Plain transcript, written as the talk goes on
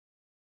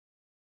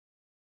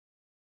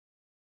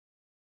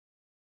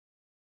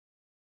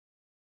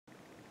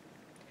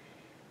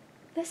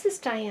This is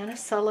Diana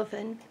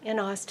Sullivan in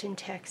Austin,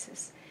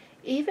 Texas.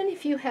 Even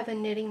if you have a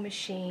knitting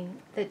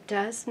machine that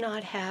does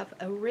not have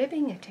a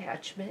ribbing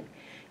attachment,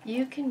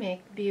 you can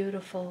make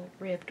beautiful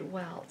ribbed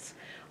welts.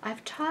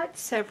 I've taught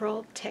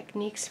several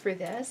techniques for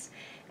this,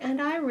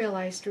 and I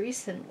realized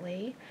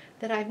recently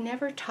that I've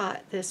never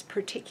taught this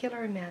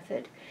particular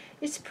method.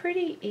 It's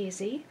pretty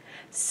easy,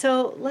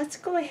 so let's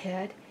go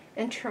ahead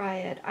and try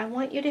it. I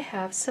want you to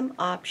have some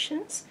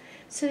options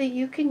so that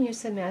you can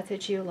use the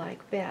method you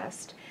like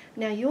best.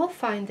 Now you will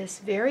find this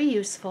very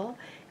useful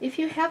if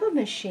you have a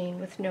machine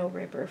with no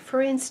ribber,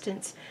 for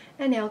instance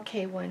an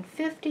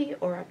LK150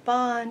 or a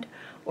Bond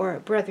or a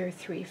Brother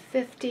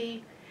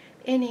 350,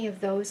 any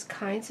of those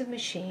kinds of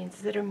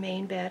machines that are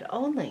main bed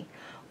only.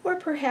 Or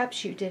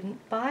perhaps you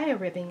didn't buy a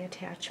ribbing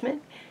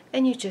attachment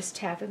and you just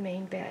have a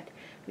main bed.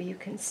 But you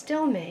can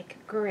still make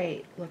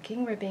great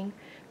looking ribbing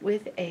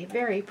with a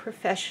very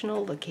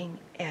professional looking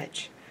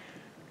edge.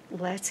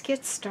 Let's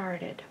get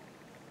started.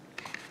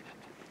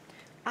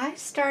 I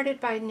started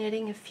by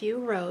knitting a few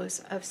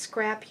rows of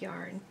scrap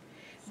yarn.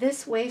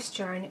 This waste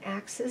yarn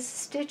acts as a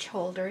stitch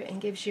holder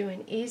and gives you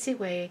an easy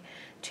way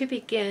to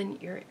begin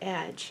your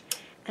edge.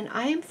 And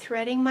I am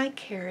threading my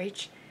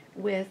carriage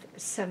with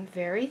some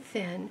very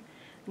thin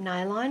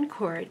nylon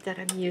cord that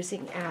I'm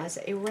using as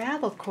a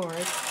ravel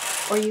cord,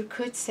 or you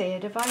could say a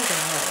divider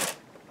rod.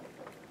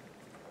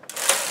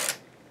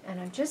 And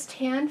I'm just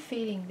hand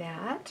feeding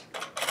that.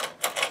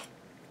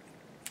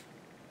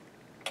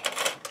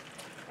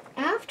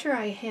 After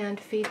I hand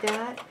feed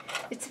that,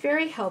 it's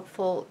very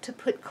helpful to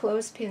put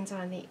clothespins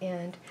on the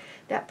end.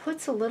 That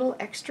puts a little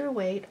extra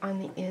weight on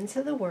the ends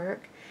of the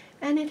work,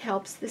 and it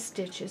helps the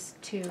stitches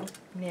to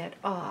knit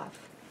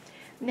off.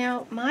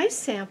 Now my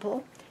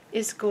sample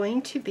is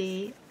going to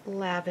be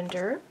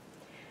lavender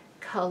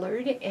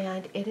colored,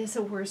 and it is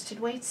a worsted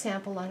weight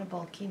sample on a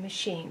bulky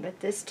machine, but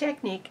this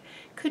technique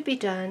could be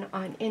done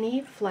on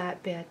any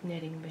flatbed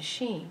knitting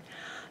machine.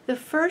 The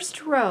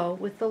first row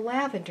with the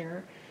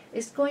lavender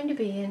is going to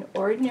be an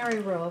ordinary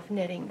row of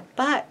knitting,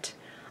 but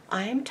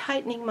I am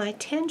tightening my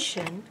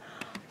tension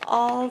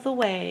all the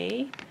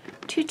way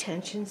to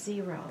tension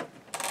 0.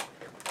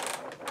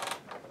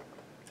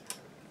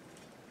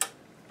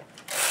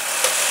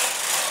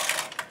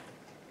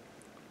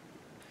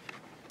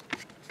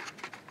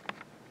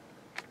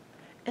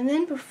 And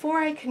then before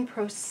I can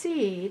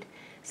proceed,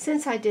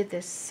 since I did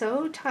this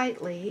so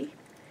tightly,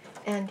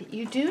 and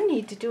you do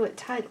need to do it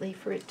tightly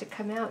for it to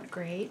come out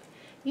great,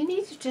 you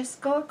need to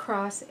just go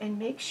across and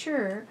make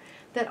sure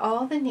that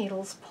all the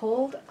needles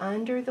pulled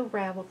under the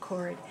ravel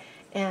cord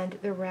and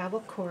the ravel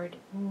cord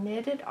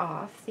knitted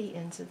off the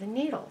ends of the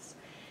needles.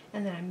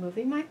 And then I'm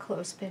moving my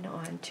clothespin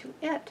onto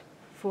it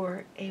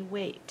for a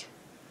weight.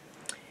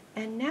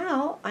 And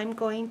now I'm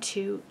going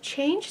to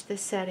change the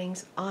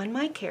settings on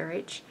my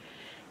carriage,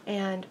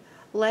 and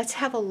let's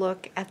have a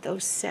look at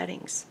those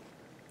settings.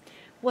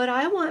 What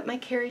I want my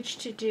carriage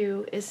to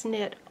do is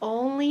knit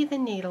only the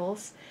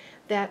needles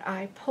that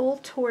I pull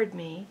toward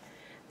me,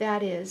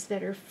 that is,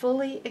 that are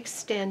fully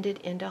extended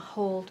into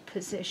hold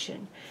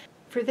position.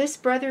 For this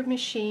Brother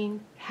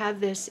machine, have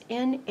this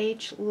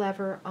NH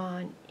lever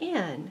on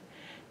in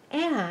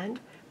and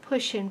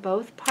push in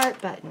both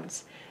part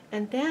buttons,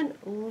 and then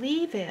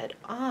leave it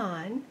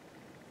on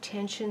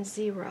tension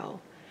 0.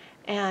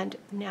 And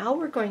now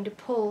we're going to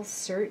pull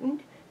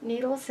certain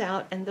needles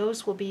out, and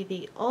those will be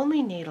the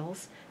only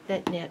needles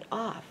that knit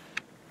off.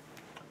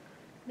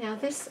 Now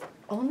this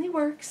only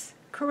works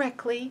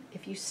correctly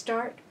if you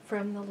start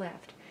from the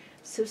left.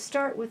 So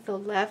start with the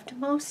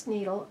leftmost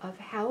needle of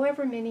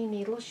however many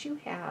needles you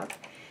have,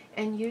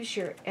 and use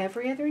your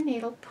every other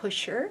needle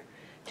pusher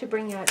to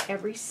bring out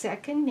every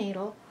second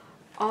needle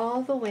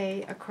all the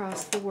way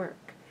across the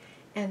work.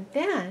 And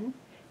then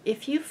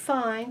if you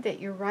find that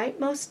your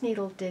rightmost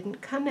needle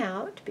didn't come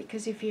out,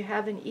 because if you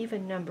have an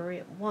even number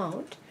it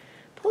won't,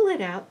 pull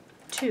it out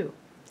too.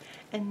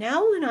 And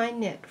now when I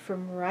knit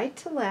from right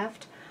to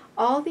left,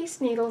 all these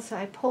needles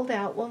I pulled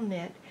out will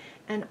knit,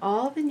 and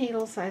all the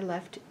needles I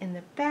left in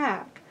the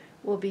back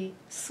will be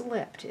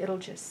slipped. It'll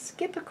just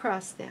skip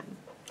across them.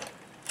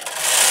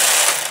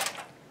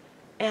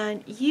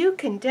 And you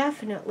can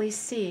definitely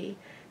see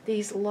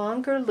these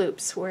longer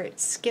loops where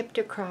it skipped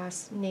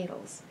across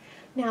needles.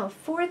 Now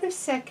for the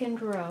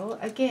second row,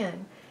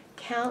 again,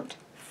 count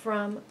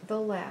from the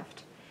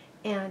left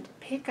and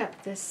pick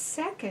up the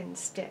second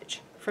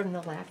stitch from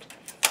the left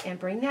and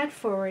bring that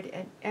forward,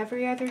 and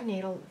every other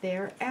needle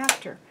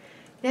thereafter.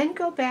 Then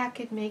go back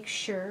and make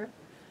sure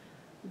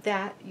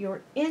that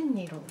your end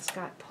needles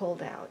got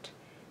pulled out.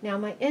 Now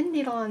my end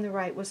needle on the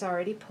right was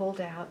already pulled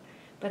out,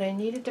 but I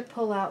needed to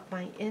pull out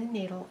my end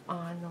needle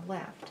on the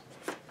left.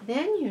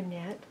 Then you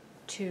knit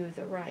to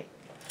the right.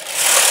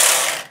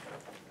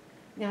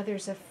 Now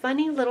there's a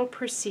funny little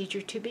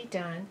procedure to be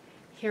done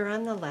here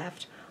on the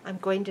left. I'm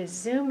going to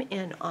zoom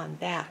in on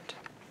that.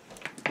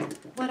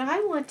 What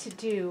I want to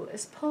do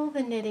is pull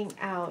the knitting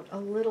out a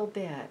little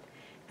bit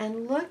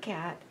and look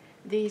at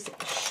these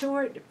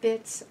short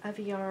bits of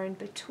yarn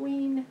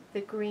between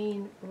the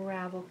green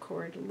ravel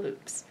cord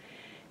loops.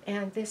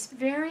 And this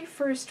very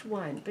first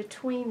one,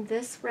 between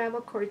this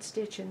ravel cord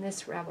stitch and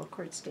this ravel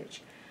cord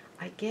stitch,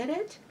 I get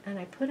it and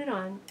I put it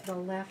on the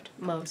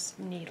leftmost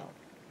needle.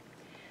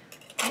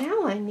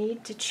 Now I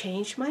need to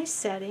change my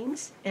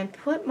settings and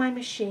put my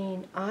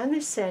machine on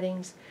the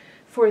settings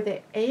for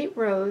the 8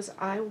 rows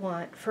I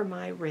want for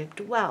my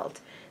ribbed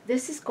welt.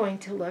 This is going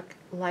to look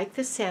like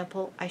the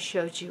sample I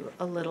showed you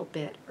a little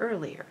bit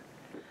earlier.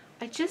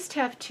 I just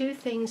have 2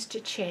 things to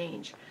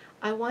change.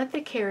 I want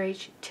the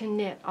carriage to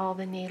knit all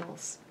the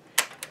needles.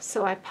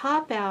 So I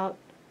pop out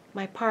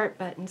my part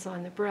buttons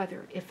on the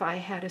Brother. If I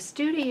had a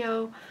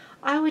studio,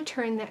 I would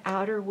turn the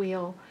outer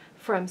wheel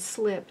from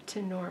slip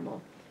to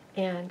normal,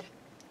 and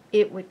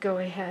it would go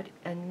ahead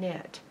and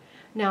knit.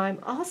 Now I'm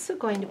also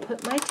going to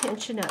put my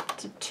tension up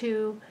to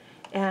 2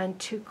 and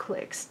 2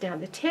 clicks. Now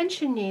the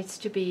tension needs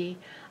to be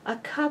a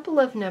couple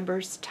of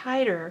numbers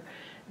tighter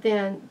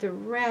than the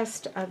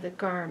rest of the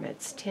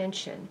garment's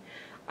tension.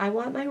 I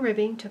want my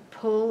ribbing to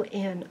pull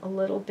in a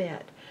little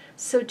bit.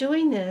 So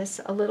doing this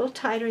a little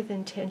tighter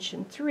than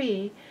tension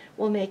 3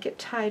 will make it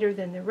tighter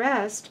than the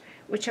rest,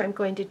 which I'm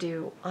going to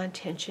do on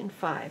tension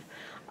 5.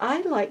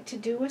 I like to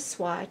do a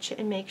swatch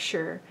and make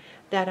sure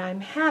that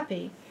I'm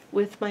happy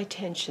with my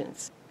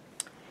tensions.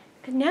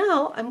 And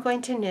now I'm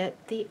going to knit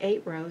the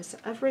 8 rows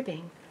of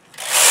ribbing.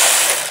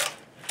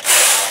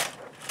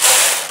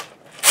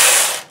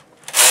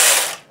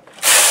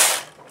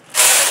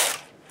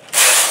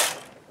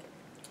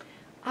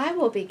 I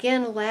will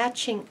begin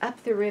latching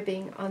up the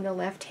ribbing on the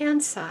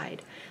left-hand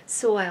side,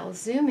 so I'll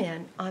zoom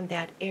in on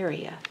that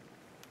area.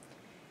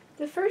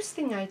 The first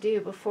thing I do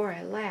before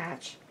I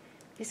latch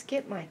is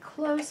get my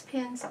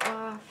clothespins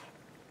off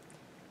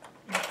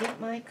and get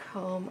my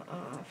comb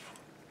off.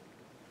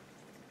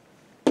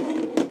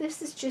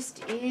 This is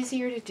just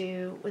easier to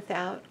do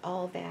without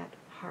all that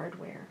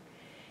hardware.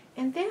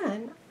 And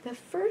then the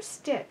first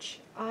stitch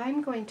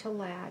I'm going to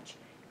latch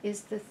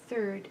is the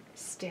 3rd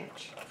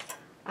stitch.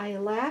 I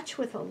latch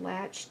with a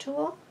latch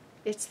tool.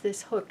 It's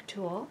this hook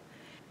tool.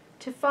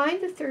 To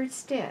find the 3rd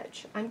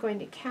stitch, I'm going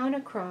to count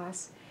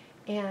across,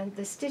 and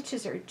the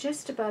stitches are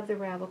just above the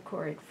ravel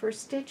cord.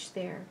 First stitch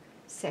there,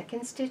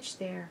 2nd stitch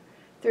there,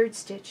 3rd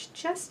stitch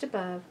just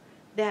above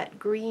that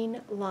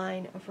green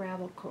line of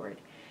ravel cord.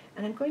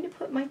 And I'm going to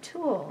put my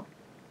tool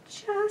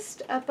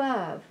just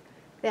above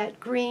that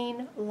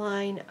green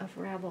line of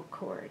ravel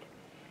cord.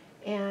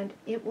 And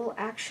it will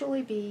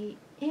actually be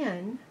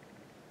in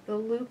the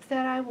loop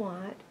that I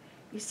want.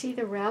 You see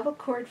the ravel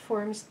cord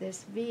forms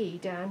this V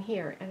down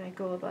here, and I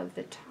go above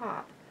the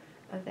top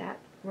of that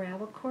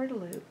ravel cord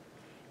loop,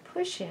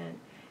 push in,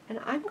 and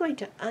I'm going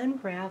to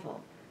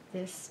unravel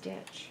this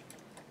stitch.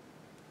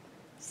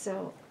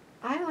 So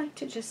I like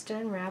to just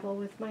unravel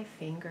with my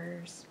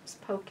fingers,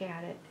 just poke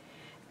at it.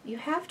 You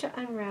have to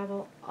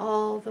unravel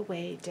all the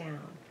way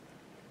down,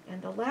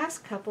 and the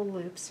last couple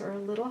loops are a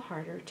little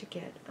harder to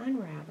get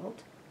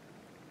unraveled.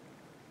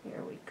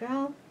 Here we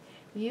go.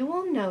 You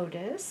will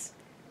notice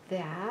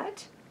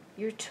that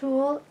your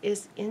tool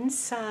is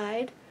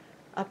inside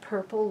a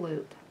purple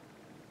loop,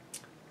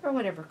 or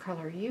whatever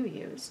color you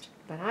used,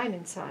 but I'm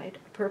inside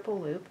a purple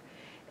loop,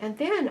 and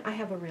then I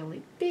have a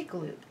really big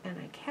loop, and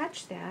I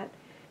catch that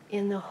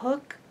in the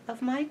hook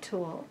of my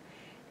tool,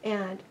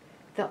 and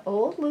the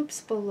old loop's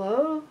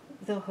below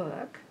the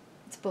hook,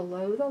 it's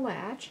below the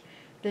latch,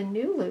 the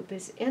new loop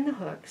is in the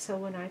hook, so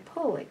when I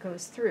pull it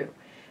goes through.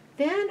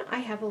 Then I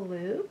have a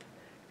loop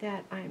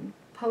that I'm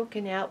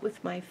poking out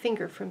with my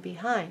finger from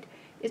behind.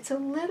 It's a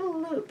little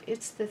loop.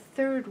 It's the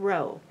 3rd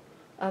row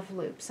of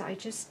loops. I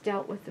just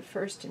dealt with the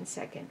 1st and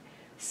 2nd.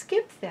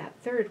 Skip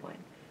that 3rd one.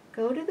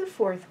 Go to the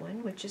 4th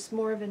one, which is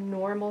more of a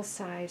normal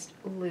sized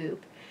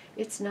loop.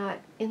 It's not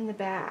in the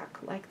back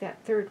like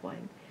that 3rd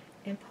one,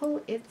 and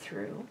pull it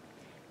through.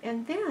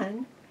 And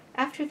then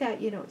after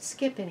that you don't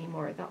skip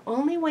anymore. The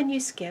only one you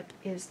skip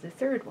is the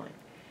 3rd one.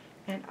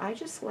 And I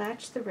just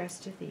latch the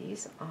rest of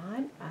these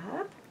on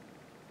up.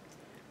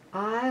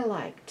 I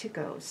like to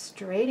go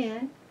straight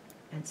in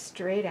and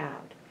straight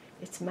out.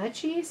 It's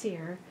much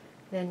easier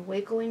than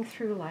wiggling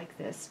through like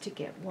this to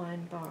get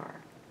one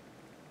bar.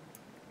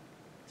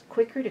 It's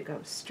quicker to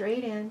go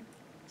straight in,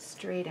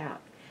 straight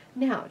out.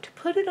 Now, to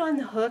put it on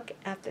the hook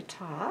at the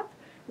top,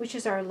 which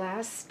is our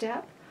last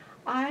step,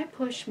 I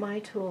push my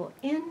tool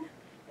in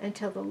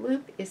until the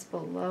loop is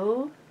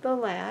below the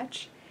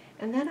latch,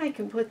 and then I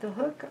can put the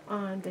hook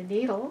on the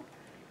needle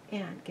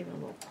and give it a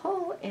little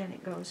pull, and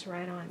it goes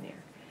right on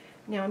there.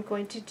 Now I'm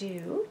going to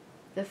do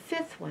the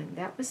 5th one.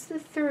 That was the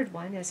 3rd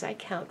one as I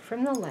count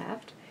from the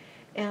left,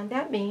 and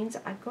that means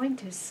I'm going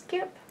to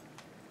skip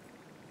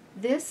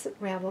this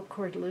ravel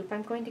cord loop.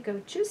 I'm going to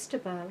go just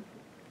above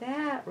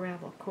that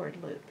ravel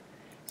cord loop.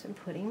 So I'm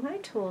putting my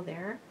tool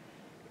there,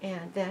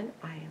 and then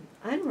I am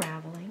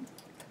unraveling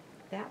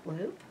that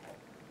loop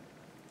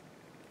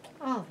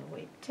all the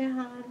way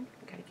down.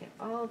 I've got to get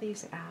all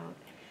these out.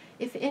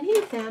 If any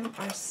of them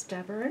are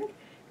stubborn,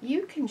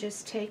 you can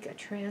just take a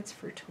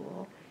transfer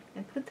tool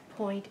and put the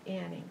point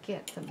in and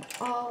get them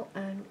all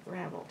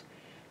unraveled.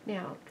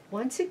 Now,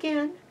 once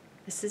again,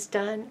 this is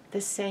done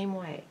the same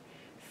way.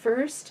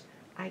 First,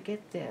 I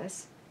get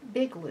this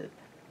big loop.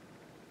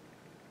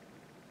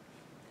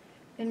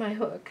 And my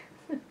hook,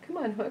 come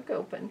on hook,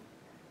 open.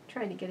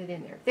 Trying to get it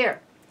in there.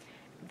 There.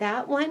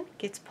 That one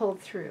gets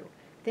pulled through.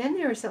 Then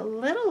there's a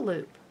little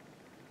loop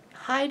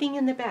hiding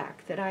in the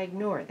back that I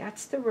ignore.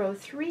 That's the row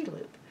 3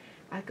 loop.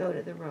 I go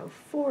to the row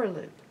 4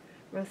 loop.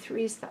 Row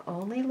 3 is the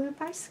only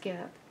loop I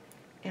skip,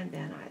 and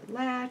then I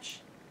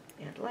latch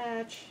and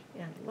latch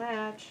and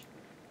latch.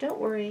 Don't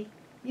worry,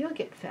 you'll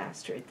get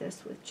faster at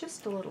this with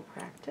just a little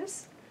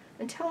practice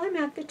until I'm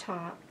at the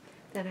top.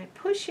 Then I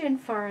push in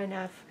far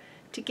enough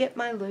to get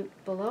my loop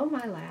below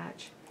my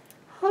latch,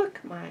 hook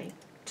my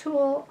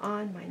tool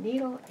on my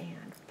needle,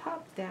 and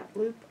pop that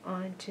loop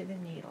onto the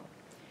needle.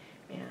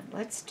 And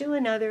let's do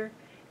another,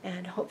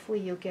 and hopefully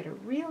you'll get a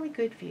really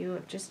good view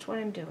of just what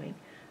I'm doing.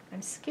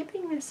 I'm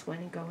skipping this one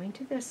and going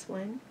to this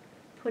one,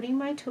 putting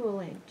my tool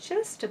in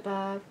just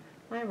above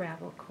my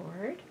ravel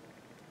cord,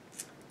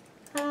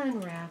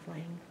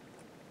 unraveling,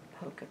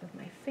 poke it with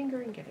my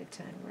finger and get it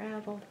to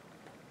unravel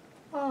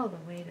all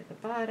the way to the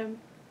bottom,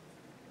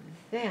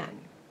 then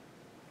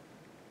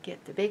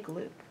get the big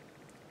loop.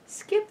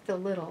 Skip the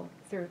little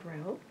 3rd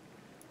row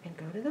and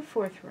go to the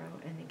 4th row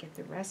and then get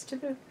the rest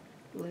of the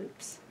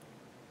loops.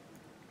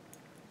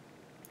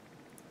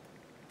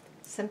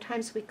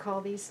 Sometimes we call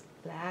these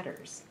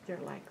ladders. They're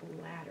like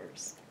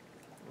ladders,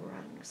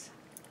 rungs.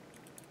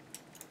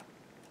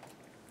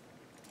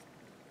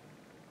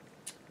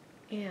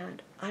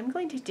 And I'm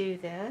going to do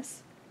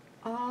this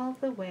all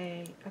the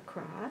way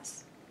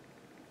across.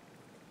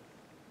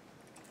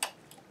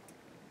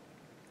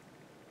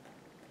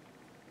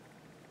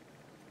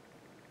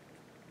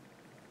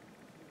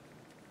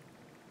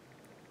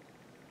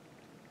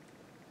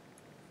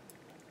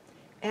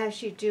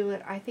 As you do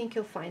it, I think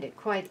you'll find it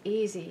quite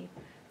easy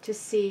to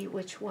see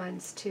which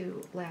ones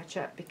to latch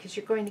up, because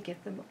you're going to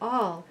get them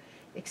all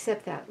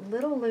except that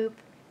little loop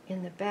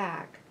in the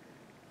back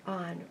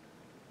on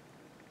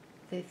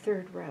the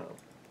 3rd row.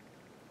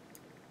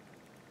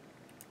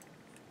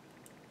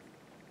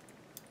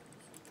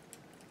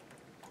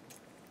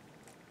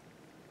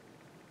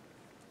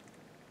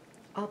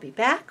 I'll be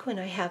back when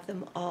I have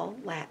them all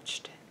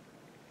latched.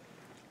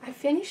 I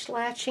finished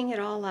latching it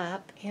all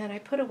up and I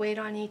put a weight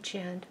on each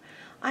end.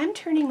 I'm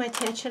turning my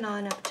tension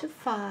on up to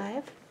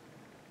 5,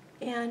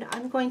 and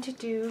I'm going to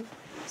do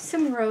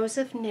some rows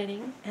of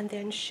knitting and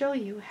then show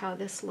you how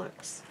this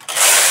looks.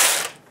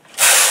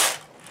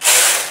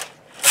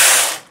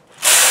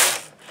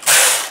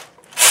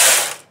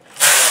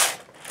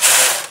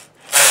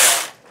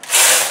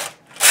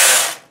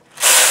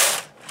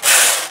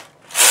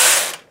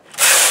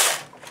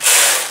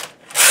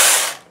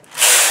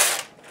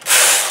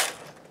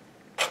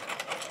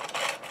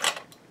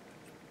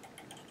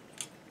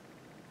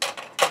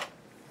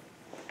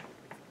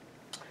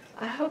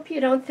 I hope you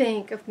don't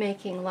think of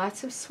making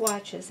lots of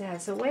swatches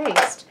as a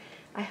waste.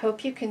 I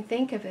hope you can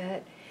think of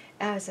it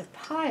as a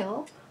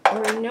pile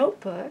or a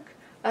notebook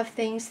of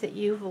things that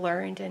you've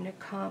learned and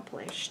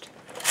accomplished.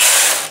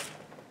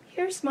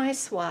 Here's my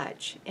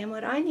swatch, and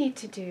what I need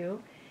to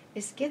do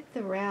is get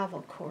the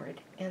ravel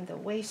cord and the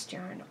waste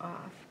yarn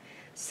off.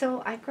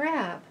 So I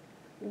grab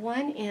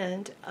one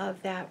end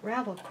of that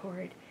ravel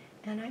cord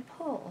and I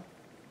pull.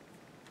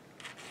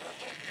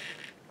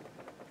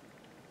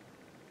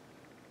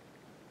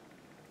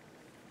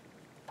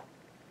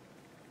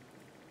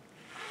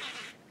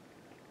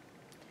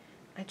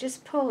 I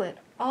just pull it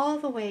all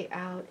the way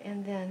out,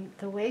 and then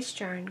the waste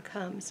yarn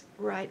comes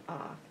right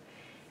off.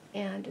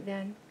 And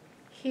then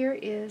here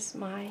is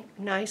my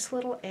nice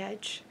little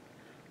edge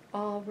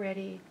all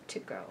ready to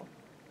go.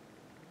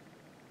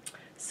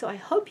 So I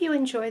hope you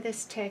enjoy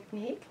this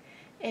technique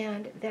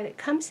and that it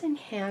comes in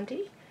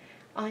handy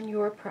on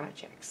your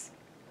projects.